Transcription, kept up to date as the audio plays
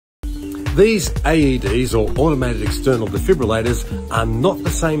These AEDs, or automated external defibrillators, are not the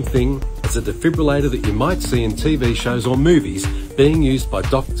same thing as a defibrillator that you might see in TV shows or movies being used by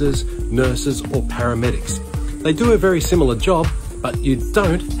doctors, nurses or paramedics. They do a very similar job, but you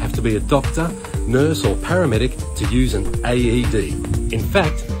don't have to be a doctor, nurse or paramedic to use an AED. In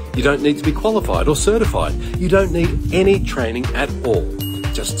fact, you don't need to be qualified or certified. You don't need any training at all.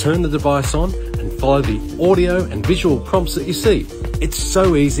 Just turn the device on and follow the audio and visual prompts that you see. It's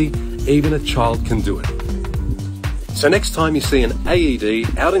so easy, even a child can do it. So next time you see an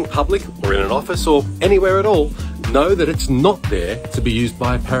AED out in public or in an office or anywhere at all, know that it's not there to be used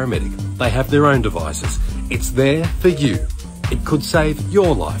by a paramedic. They have their own devices. It's there for you. It could save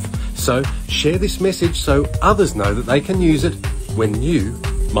your life. So share this message so others know that they can use it when you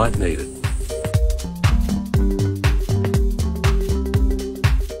might need it.